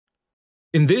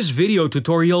In this video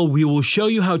tutorial, we will show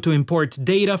you how to import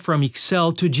data from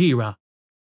Excel to JIRA.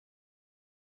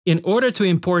 In order to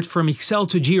import from Excel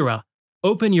to JIRA,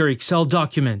 open your Excel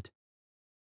document.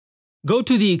 Go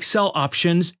to the Excel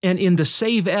options and in the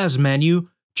Save As menu,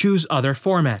 choose Other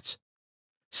Formats.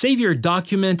 Save your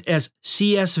document as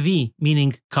CSV,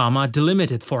 meaning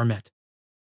delimited format.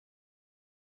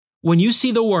 When you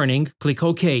see the warning, click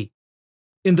OK.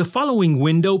 In the following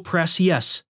window, press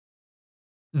Yes.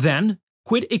 Then,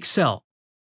 quit Excel.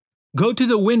 Go to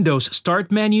the Windows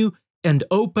Start menu and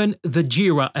open the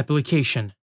JIRA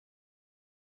application.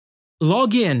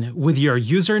 Log in with your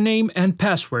username and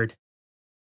password.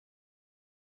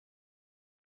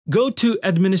 Go to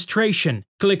Administration,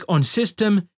 click on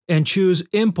System and choose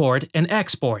Import and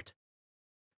Export.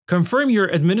 Confirm your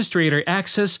administrator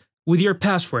access with your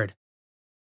password.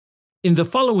 In the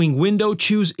following window,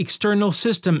 choose External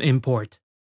System Import.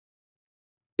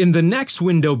 In the next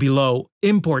window below,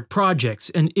 Import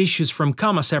Projects and Issues from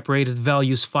Comma-Separated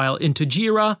Values file into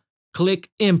JIRA, click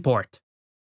Import.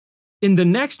 In the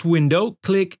next window,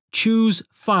 click Choose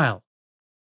File.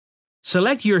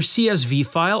 Select your CSV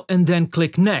file and then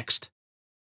click Next.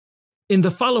 In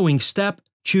the following step,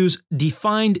 choose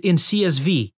Defined in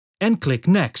CSV and click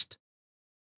Next.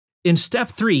 In step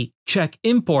 3, check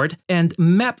Import and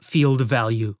Map field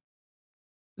value.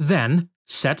 Then,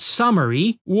 set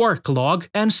Summary, Work Log,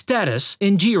 and Status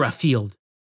in JIRA field.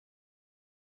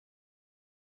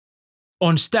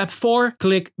 On step 4,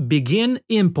 click Begin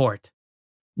Import.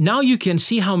 Now you can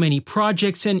see how many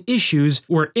projects and issues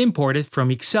were imported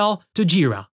from Excel to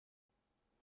JIRA.